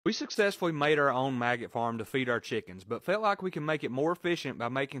We successfully made our own maggot farm to feed our chickens, but felt like we could make it more efficient by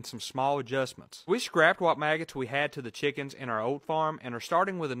making some small adjustments. We scrapped what maggots we had to the chickens in our old farm and are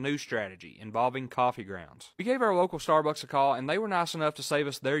starting with a new strategy involving coffee grounds. We gave our local Starbucks a call and they were nice enough to save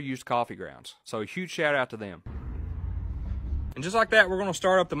us their used coffee grounds, so a huge shout out to them. And just like that, we're going to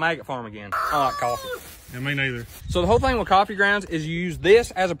start up the maggot farm again. I like coffee. Yeah, me neither. So the whole thing with coffee grounds is you use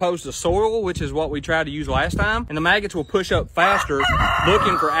this as opposed to soil, which is what we tried to use last time. And the maggots will push up faster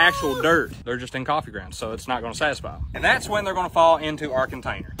looking for actual dirt. They're just in coffee grounds, so it's not going to satisfy them. And that's when they're going to fall into our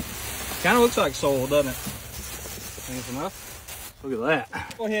container. Kind of looks like soil, doesn't it? Think it's enough? Look at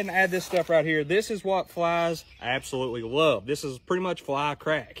that. Go ahead and add this stuff right here. This is what flies absolutely love. This is pretty much fly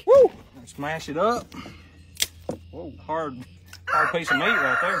crack. Woo! Smash it up. Whoa, hard piece of meat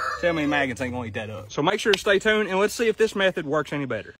right there. See how many maggots ain't gonna eat that up. So make sure to stay tuned and let's see if this method works any better.